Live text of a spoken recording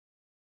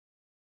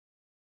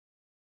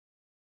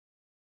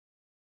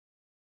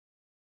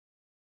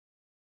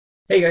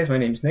Hey guys, my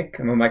name's Nick.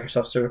 I'm a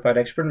Microsoft Certified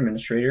Expert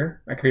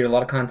Administrator. I create a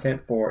lot of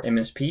content for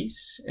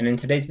MSPs, and in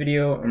today's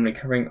video, I'm going to be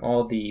covering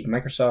all the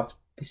Microsoft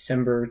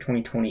December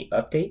 2020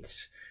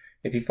 updates.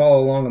 If you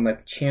follow along on my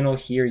channel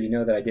here, you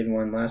know that I did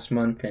one last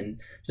month,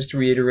 and just to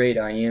reiterate,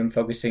 I am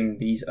focusing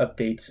these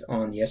updates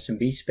on the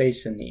SMB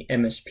space and the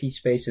MSP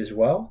space as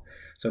well.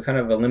 So kind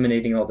of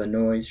eliminating all the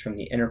noise from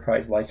the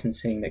enterprise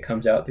licensing that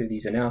comes out through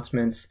these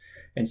announcements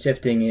and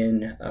sifting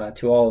in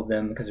to all of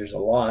them because there's a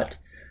lot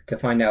to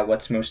find out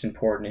what's most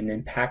important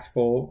and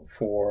impactful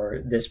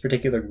for this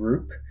particular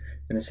group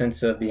in the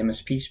sense of the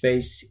MSP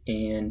space,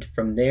 and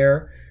from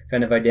there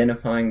kind of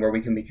identifying where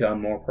we can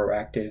become more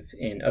proactive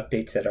in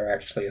updates that are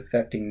actually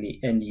affecting the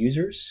end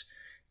users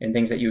and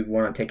things that you would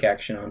want to take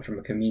action on from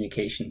a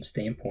communication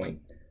standpoint.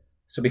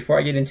 So before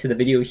I get into the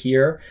video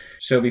here,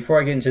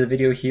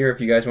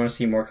 if you guys want to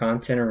see more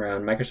content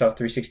around Microsoft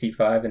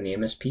 365 and the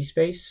MSP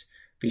space,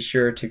 be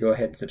sure to go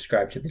ahead and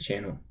subscribe to the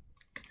channel.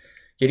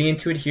 Getting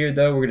into it here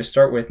though, we're going to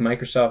start with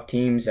Microsoft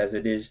Teams, as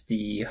it is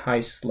the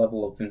highest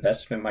level of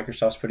investment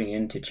Microsoft's putting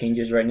into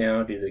changes right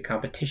now due to the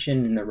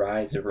competition and the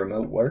rise of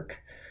remote work.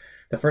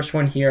 The first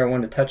one here I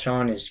want to touch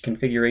on is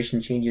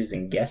configuration changes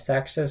in guest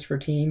access for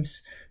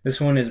Teams.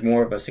 This one is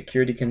more of a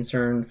security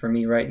concern for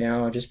me right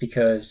now, just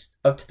because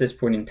up to this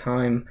point in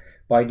time,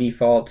 by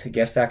default,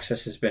 guest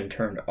access has been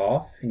turned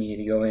off, and you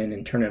need to go in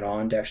and turn it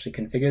on to actually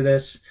configure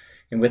this.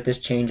 And with this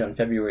change on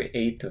February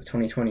 8th of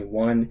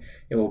 2021,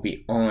 it will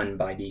be on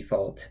by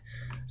default.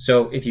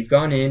 So if you've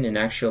gone in and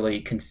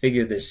actually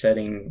configured this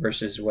setting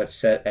versus what's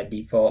set at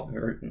default,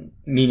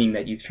 meaning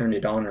that you've turned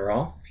it on or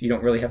off, you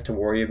don't really have to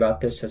worry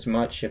about this as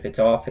much. If it's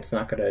off, it's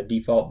not going to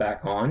default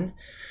back on.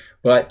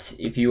 But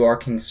if you are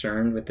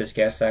concerned with this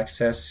guest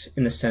access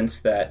in the sense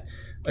that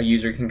a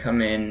user can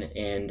come in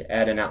and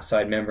add an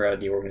outside member out of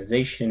the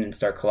organization and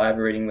start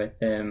collaborating with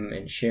them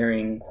and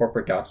sharing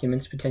corporate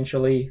documents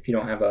potentially, if you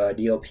don't have a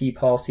DLP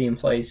policy in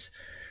place,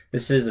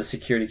 this is a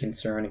security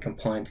concern and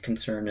compliance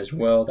concern as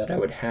well that I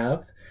would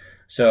have.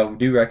 So I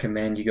do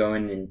recommend you go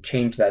in and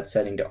change that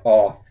setting to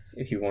off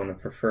if you want to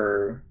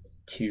prefer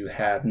to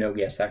have no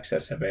guest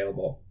access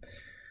available.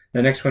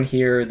 The next one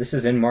here, this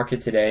is in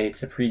market today.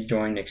 It's a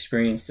pre-join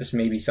experience. This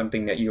may be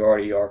something that you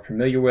already are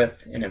familiar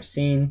with and have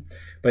seen,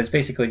 but it's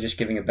basically just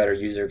giving a better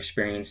user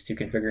experience to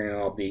configuring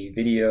all the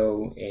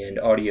video and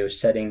audio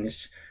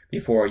settings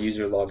before a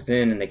user logs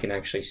in, and they can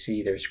actually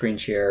see their screen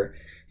share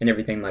and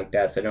everything like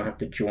that, so they don't have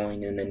to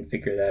join and then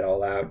figure that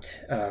all out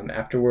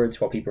afterwards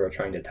while people are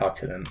trying to talk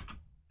to them.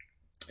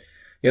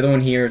 The other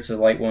one here, it's a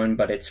light one,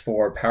 but it's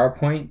for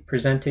PowerPoint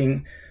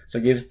presenting. So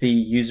it gives the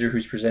user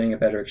who's presenting a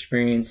better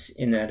experience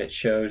in that it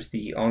shows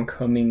the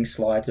oncoming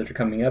slides that are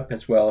coming up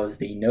as well as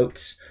the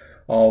notes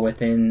all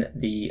within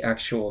the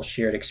actual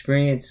shared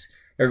experience.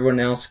 Everyone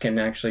else can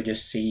actually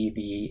just see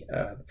the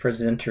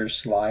presenter's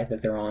slide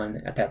that they're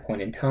on at that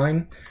point in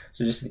time.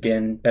 So just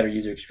again, better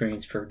user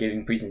experience for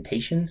giving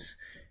presentations.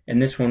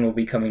 And this one will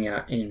be coming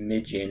out in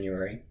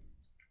mid-January.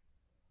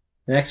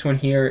 The next one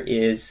here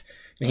is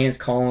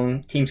enhanced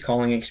Teams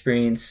calling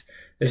experience.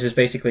 This is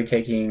basically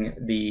taking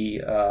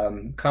the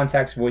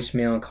contacts,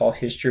 voicemail, and call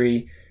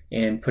history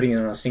and putting it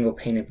on a single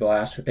pane of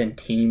glass within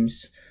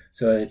Teams.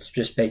 So it's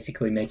just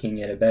basically making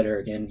it a better,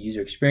 again,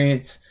 user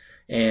experience.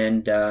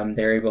 And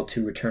they're able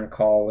to return a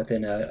call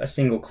within a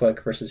single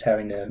click versus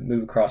having to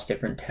move across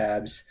different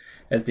tabs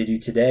as they do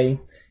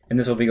today. And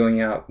this will be going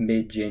out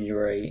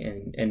mid-January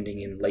and ending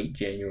in late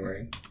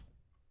January.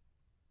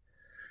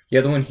 The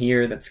other one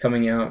here that's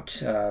coming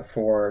out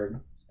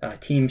for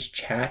Teams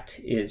chat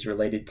is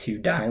related to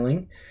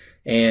dialing,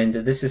 and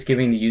this is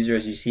giving the user,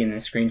 as you see in the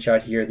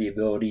screenshot here, the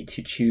ability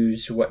to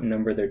choose what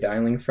number they're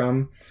dialing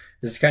from.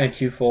 This is kind of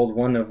twofold,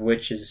 one of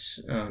which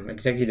is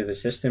executive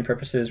assistant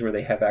purposes, where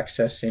they have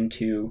access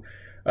into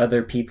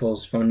other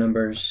people's phone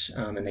numbers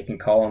and they can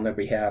call on their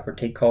behalf or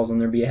take calls on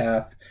their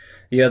behalf.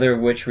 The other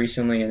of which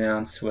recently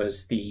announced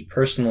was the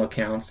personal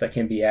accounts that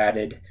can be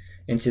added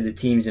into the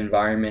Teams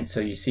environment. So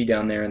you see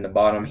down there in the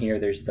bottom here,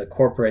 there's the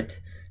corporate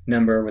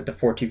number with the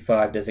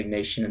 425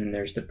 designation, and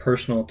there's the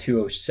personal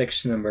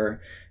 206 number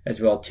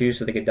as well too,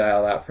 so they could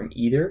dial out from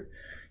either.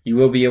 You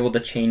will be able to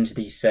change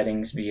these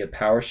settings via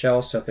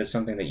PowerShell, so if there's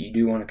something that you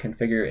do want to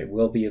configure, it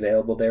will be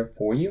available there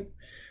for you.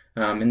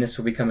 And this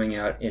will be coming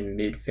out in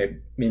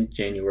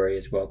mid-January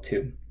as well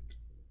too.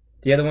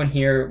 The other one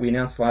here, we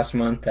announced last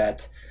month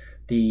that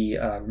the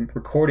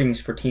recordings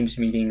for Teams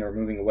meeting are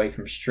moving away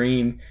from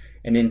Stream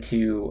and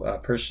into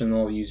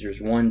personal users'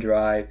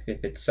 OneDrive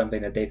if it's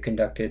something that they've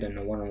conducted in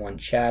a one-on-one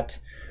chat,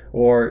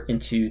 or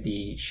into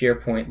the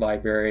SharePoint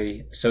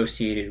library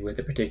associated with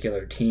a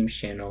particular Teams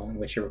channel in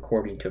which a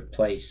recording took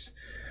place.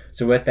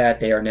 So with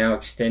that, they are now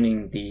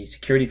extending the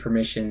security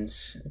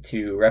permissions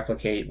to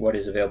replicate what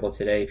is available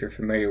today. If you're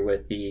familiar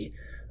with the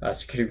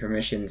security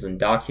permissions and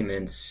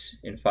documents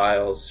and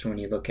files when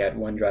you look at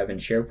OneDrive and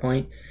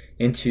SharePoint,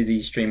 into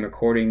these stream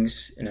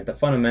recordings, and at the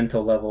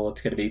fundamental level,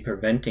 it's going to be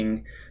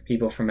preventing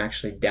people from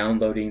actually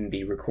downloading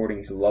the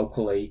recordings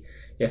locally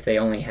if they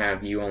only have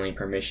view-only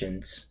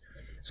permissions.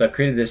 So I've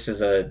created this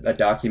as a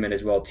document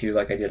as well too,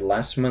 like I did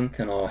last month,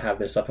 and I'll have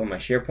this up on my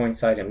SharePoint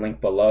site and link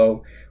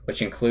below,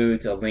 which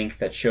includes a link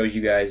that shows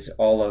you guys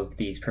all of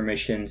these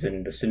permissions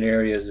and the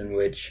scenarios in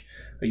which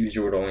a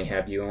user would only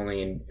have view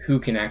only and who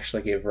can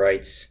actually give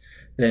rights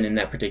then in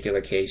that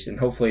particular case. And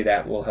hopefully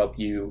that will help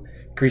you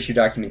increase your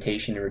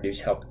documentation and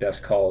reduce help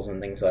desk calls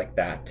and things like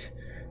that.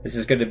 This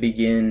is going to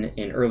begin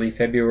in early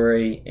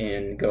February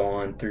and go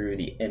on through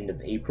the end of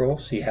April,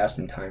 so you have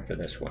some time for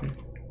this one.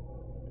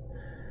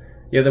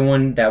 The other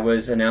one that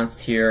was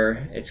announced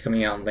here, it's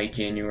coming out in late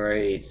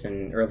January, it's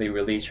an early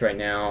release right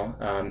now,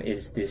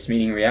 is this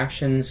meeting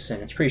reactions,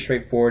 and it's pretty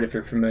straightforward if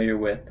you're familiar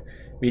with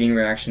meeting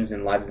reactions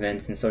in live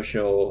events and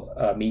social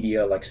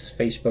media like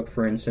Facebook,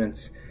 for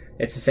instance.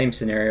 It's the same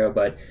scenario,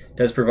 but it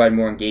does provide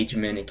more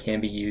engagement. It can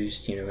be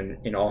used,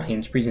 in all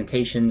hands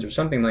presentations or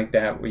something like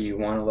that, where you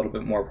want a little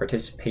bit more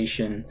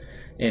participation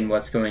in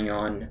what's going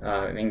on,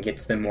 and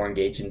gets them more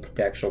engaged into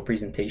the actual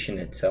presentation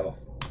itself.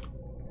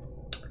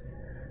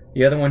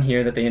 The other one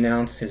here that they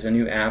announced is a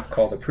new app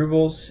called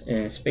Approvals, and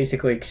it's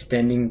basically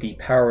extending the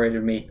Power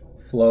Automate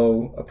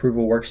Flow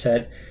approval work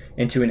set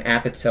into an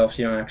app itself,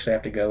 so you don't actually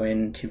have to go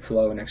into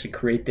Flow and actually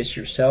create this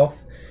yourself.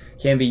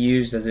 It can be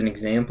used as an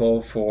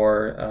example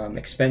for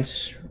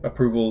expense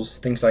approvals,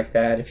 things like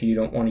that. If you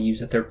don't want to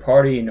use a third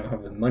party and don't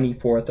have the money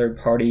for a third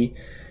party,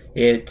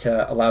 it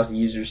allows the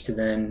users to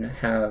then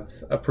have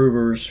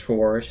approvers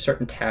for a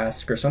certain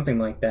task or something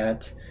like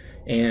that.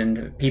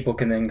 And people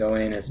can then go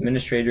in as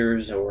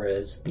administrators or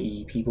as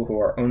the people who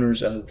are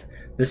owners of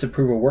this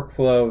approval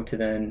workflow to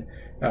then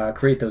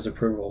create those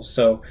approvals.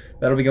 So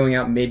that'll be going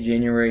out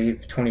mid-January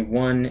of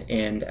 21,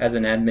 and as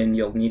an admin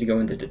you'll need to go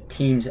into the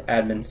Teams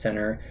Admin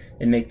Center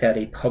and make that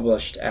a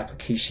published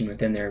application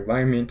within their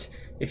environment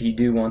if you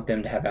do want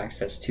them to have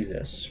access to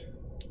this.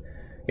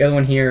 The other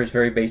one here is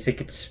very basic.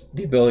 It's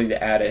the ability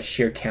to add a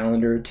shared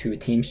calendar to a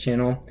Teams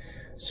channel.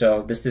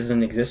 So this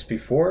doesn't exist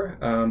before,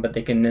 but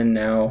they can then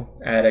now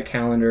add a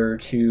calendar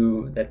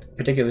to that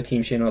particular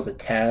Teams channel as a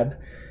tab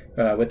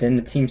within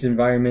the Teams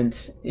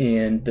environment,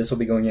 and this will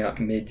be going out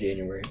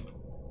mid-January.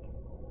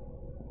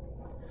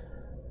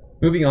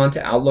 Moving on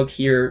to Outlook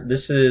here,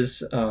 this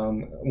is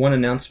one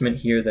announcement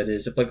here that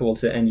is applicable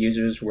to end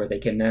users, where they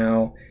can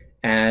now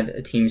add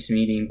a Teams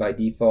meeting by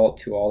default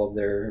to all of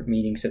their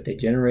meetings that they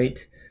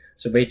generate.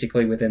 So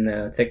basically within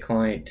the Thick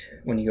client,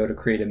 when you go to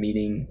create a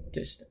meeting,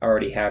 just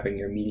already having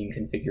your meeting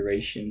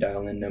configuration,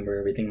 dial-in number,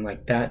 everything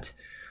like that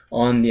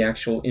on the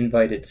actual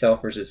invite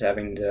itself versus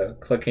having to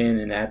click in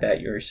and add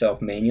that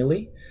yourself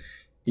manually.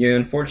 The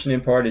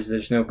unfortunate part is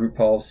there's no group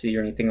policy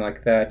or anything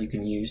like that you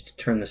can use to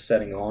turn the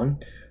setting on.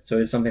 So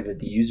it's something that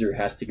the user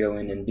has to go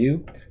in and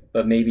do,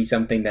 but maybe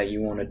something that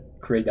you want to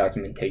create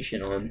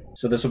documentation on.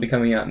 So this will be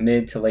coming out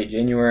mid to late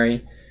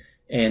January.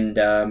 And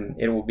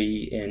it will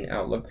be in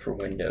Outlook for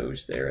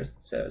Windows there, as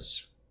it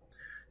says.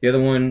 The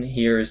other one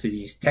here is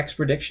these text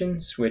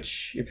predictions,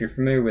 which if you're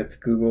familiar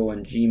with Google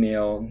and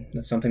Gmail,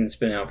 that's something that's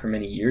been out for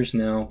many years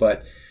now,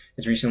 but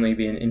it's recently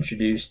been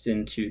introduced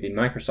into the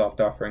Microsoft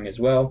offering as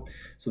well.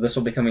 So this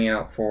will be coming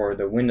out for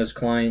the Windows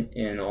client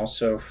and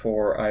also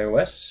for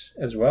iOS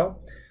as well.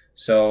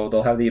 So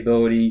they'll have the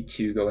ability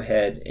to go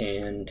ahead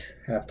and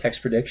have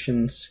text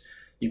predictions.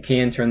 You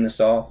can turn this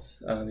off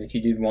if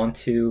you did want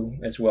to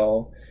as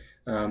well.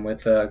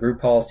 With a group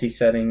policy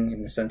setting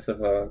in the sense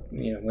of a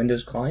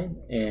Windows client,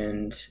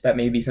 and that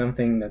may be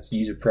something that's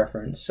user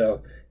preference,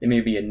 so they may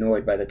be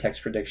annoyed by the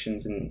text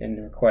predictions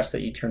and request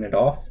that you turn it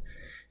off.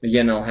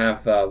 Again, I'll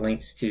have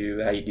links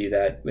to how you do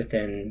that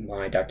within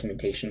my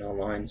documentation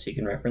online, so you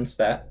can reference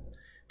that.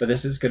 But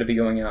this is going to be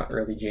going out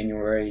early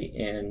January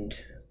and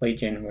late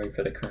January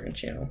for the current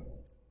channel.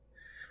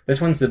 This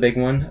one's the big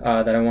one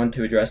that I wanted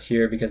to address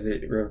here because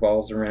it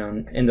revolves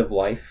around end of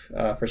life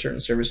for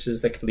certain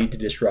services that could lead to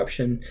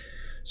disruption.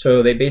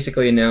 So they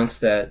basically announced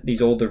that these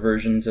older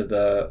versions of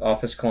the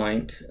Office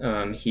client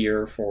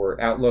here for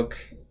Outlook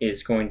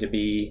is going to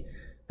be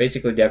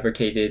basically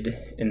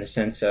deprecated in the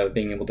sense of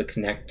being able to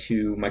connect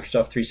to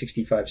Microsoft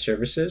 365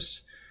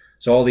 services.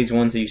 So all these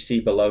ones that you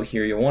see below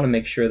here, you'll want to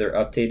make sure they're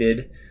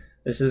updated.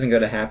 This isn't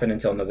going to happen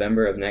until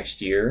November of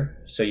next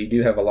year, so you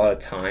do have a lot of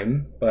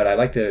time, but I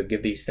like to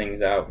give these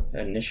things out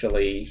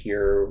initially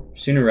here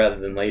sooner rather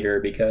than later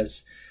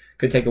because it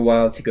could take a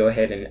while to go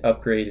ahead and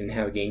upgrade and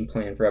have a game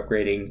plan for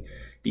upgrading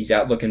these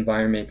Outlook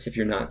environments if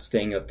you're not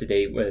staying up to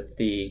date with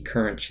the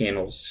current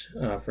channels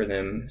for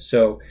them.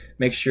 So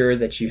make sure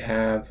that you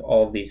have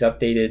all of these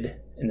updated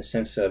in the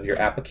sense of your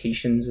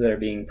applications that are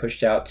being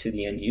pushed out to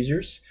the end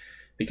users,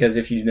 because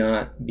if you do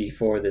not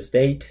before this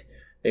date,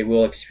 they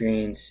will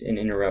experience an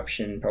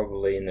interruption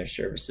probably in their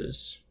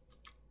services.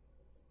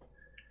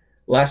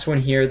 Last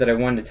one here that I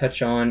wanted to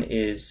touch on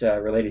is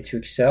related to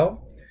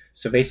Excel.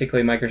 So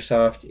basically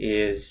Microsoft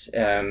is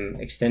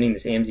extending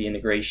this AMZ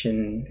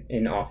integration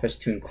in Office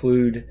to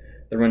include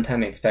the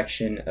runtime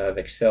inspection of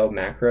Excel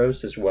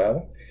macros as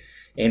well.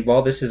 And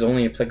while this is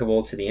only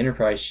applicable to the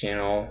enterprise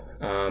channel,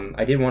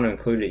 I did want to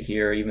include it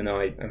here even though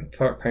I'm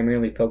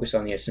primarily focused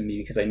on the SMB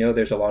because I know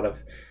there's a lot of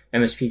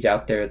MSPs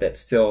out there that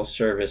still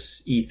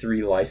service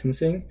E3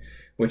 licensing,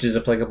 which is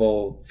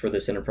applicable for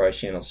this enterprise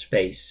channel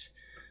space.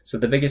 So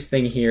the biggest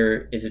thing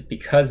here is that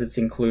because it's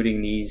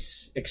including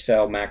these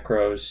Excel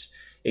macros,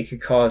 it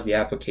could cause the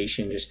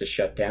application just to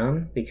shut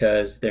down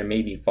because there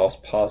may be false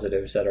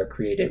positives that are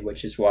created,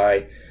 which is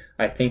why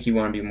I think you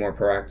want to be more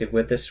proactive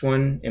with this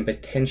one and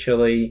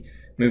potentially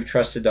move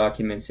trusted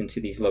documents into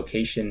these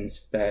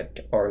locations that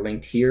are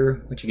linked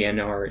here, which again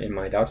are in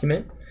my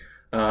document,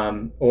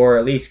 or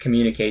at least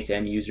communicate to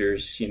end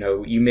users. You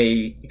know, you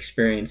may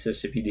experience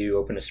this if you do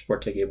open a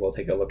support ticket. We'll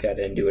take a look at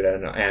it and do it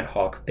on an ad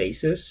hoc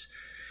basis.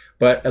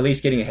 But at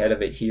least getting ahead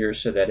of it here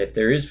so that if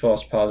there is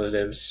false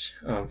positives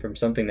from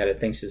something that it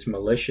thinks is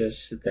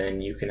malicious,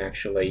 then you can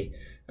actually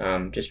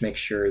just make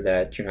sure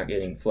that you're not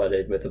getting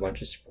flooded with a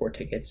bunch of support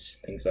tickets,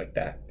 things like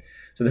that.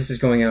 So this is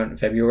going out in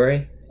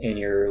February, and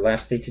your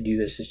last date to do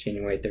this is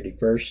January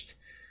 31st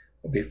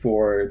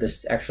before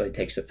this actually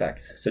takes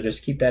effect. So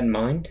just keep that in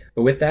mind.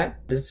 But with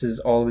that, this is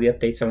all of the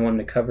updates I wanted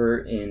to cover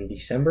in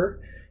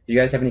December. If you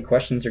guys have any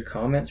questions or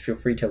comments, feel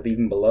free to leave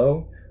them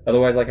below.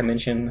 Otherwise, like I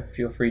mentioned,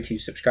 feel free to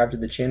subscribe to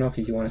the channel if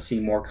you want to see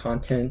more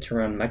content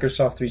around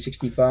Microsoft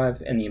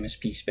 365 and the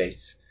MSP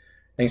space.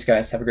 Thanks,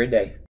 guys. Have a great day.